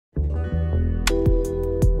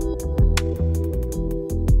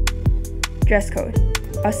Dress code,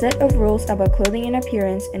 a set of rules about clothing and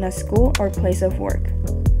appearance in a school or place of work.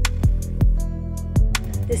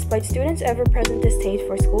 Despite students' ever-present distaste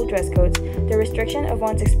for school dress codes, the restriction of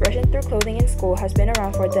one's expression through clothing in school has been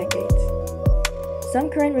around for decades. Some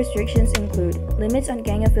current restrictions include limits on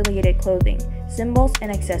gang-affiliated clothing, symbols,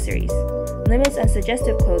 and accessories, limits on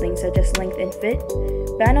suggestive clothing such as length and fit,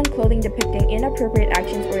 ban on clothing depicting inappropriate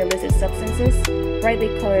actions or illicit substances,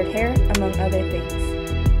 brightly colored hair, among other things.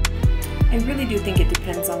 I really do think it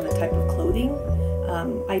depends on the type of clothing.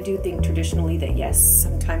 I do think traditionally that yes,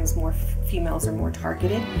 sometimes more females are more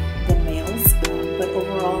targeted than males, but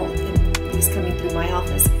overall, at least coming through my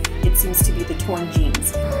office, it seems to be the torn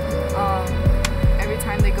jeans. Every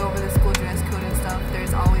time they go over the school dress code and stuff,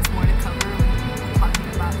 there's always more to cover when talking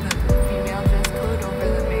about the female dress code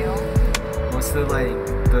over the male. Most of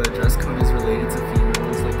the dress code is related to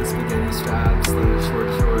females, like the spaghetti straps, the short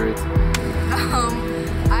shorts.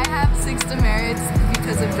 I have 6 demerits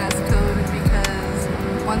because of dress code, because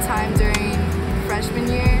one time during freshman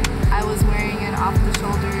year, I was wearing an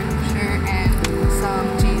off-the-shoulder shirt and some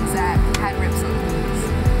jeans that had rips on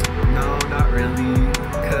them. No, not really,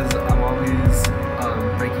 because I'm always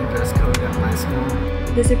breaking dress code at my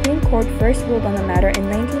school. The Supreme Court first ruled on the matter in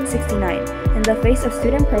 1969 in the face of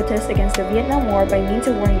student protests against the Vietnam War by means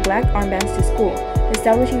of wearing black armbands to school,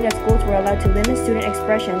 establishing that schools were allowed to limit student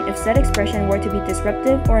expression if said expression were to be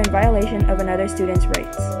disruptive or in violation of another student's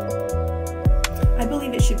rights. I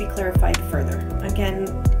believe it should be clarified further. Again,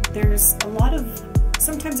 there's a lot of,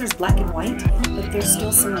 sometimes there's black and white, but there's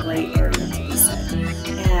still some gray area to be said.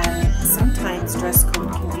 And sometimes dress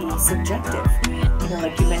code can be subjective. You know,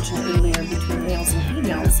 like you mentioned earlier, between males and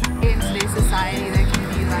females. In today's society, there can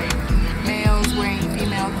be like males wearing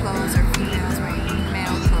female clothes or females wearing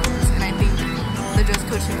male clothes. And I think the dress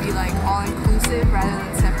code should be like all-inclusive rather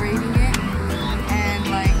than separating it. And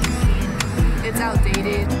like, it's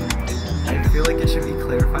outdated. I feel like it should be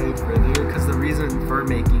clarified further because the reason for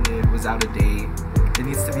making it was out of date. It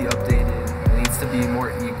needs to be updated. It needs to be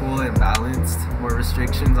more equal and balanced. More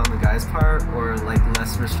restrictions on the guy's part or like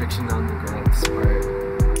less restriction on the girl's part.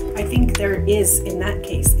 I think there is, in that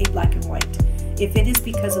case, a black and white. If it is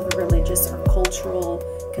because of a religious or cultural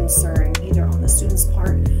concern, either on the student's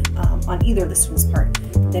part, on either of the student's part,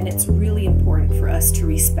 then it's really important for us to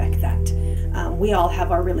respect that. We all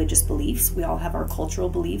have our religious beliefs, we all have our cultural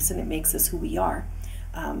beliefs, and it makes us who we are.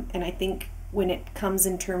 And I think when it comes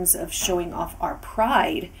in terms of showing off our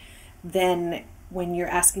pride, then when you're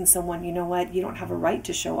asking someone, you know what, you don't have a right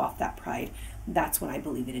to show off that pride, that's when I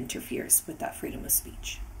believe it interferes with that freedom of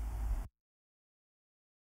speech.